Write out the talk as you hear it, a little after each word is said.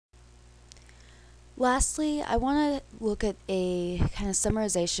Lastly, I want to look at a kind of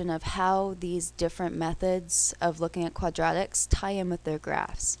summarization of how these different methods of looking at quadratics tie in with their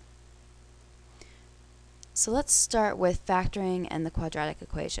graphs. So let's start with factoring and the quadratic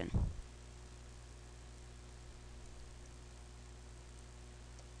equation.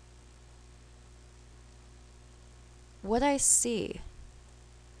 What I see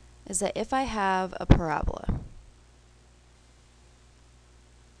is that if I have a parabola,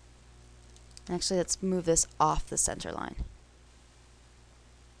 actually let's move this off the center line.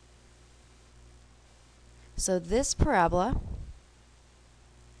 So this parabola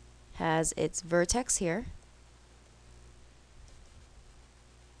has its vertex here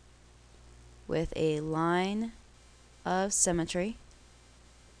with a line of symmetry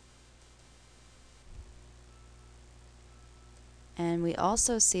and we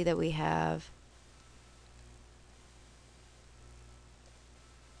also see that we have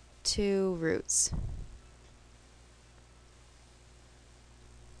two roots.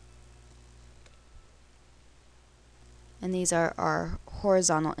 And these are our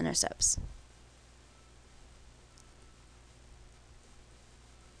horizontal intercepts.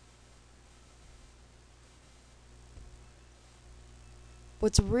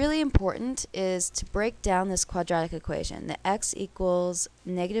 What's really important is to break down this quadratic equation, that x equals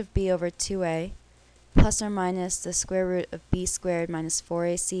negative b over 2a plus or minus the square root of b squared minus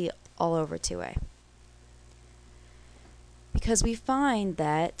 4ac all over 2a. Because we find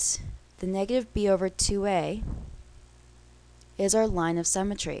that the negative b over 2a is our line of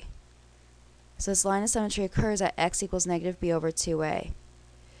symmetry. So this line of symmetry occurs at x equals negative b over 2a.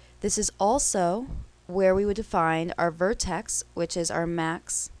 This is also where we would define our vertex, which is our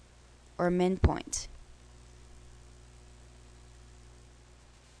max or min point.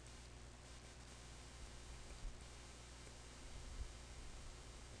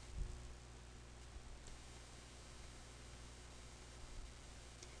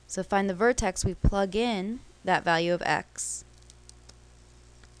 So to find the vertex, we plug in that value of x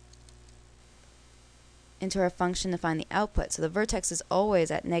into our function to find the output. So the vertex is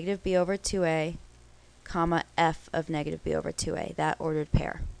always at negative b over 2a, comma f of negative b over 2a, that ordered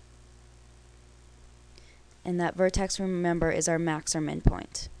pair. And that vertex, remember, is our max or min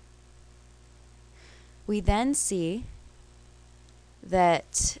point. We then see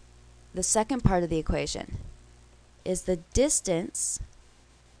that the second part of the equation is the distance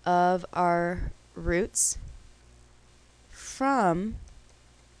of our roots from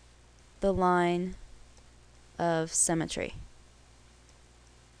the line of symmetry.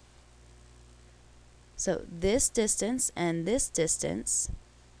 So this distance and this distance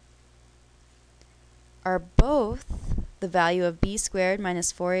are both the value of b squared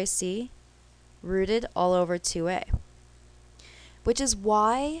minus 4ac rooted all over 2a, which is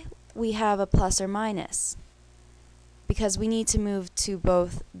why we have a plus or minus, because we need to move to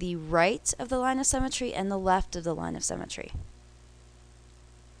both the right of the line of symmetry and the left of the line of symmetry.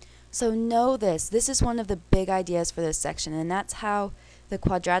 So know this. This is one of the big ideas for this section, and that's how the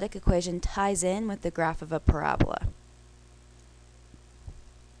quadratic equation ties in with the graph of a parabola.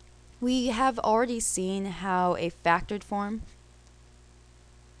 We have already seen how a factored form,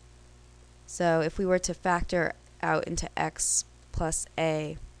 so if we were to factor out into x plus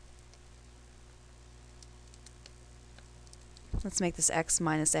a, let's make this x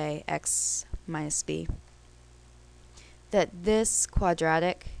minus a, x minus b, that this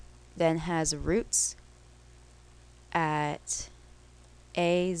quadratic then has roots at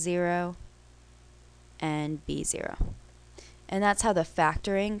a0 and b0. And that's how the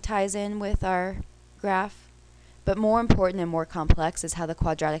factoring ties in with our graph. But more important and more complex is how the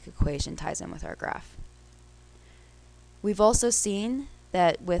quadratic equation ties in with our graph. We've also seen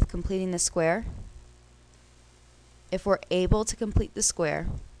that with completing the square, if we're able to complete the square,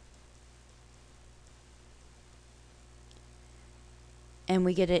 and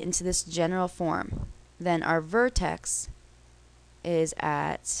we get it into this general form, then our vertex is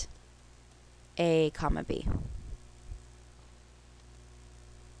at a comma b.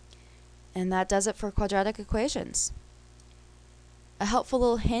 And that does it for quadratic equations. A helpful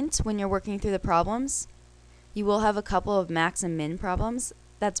little hint when you're working through the problems, you will have a couple of max and min problems.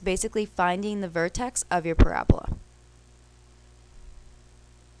 That's basically finding the vertex of your parabola.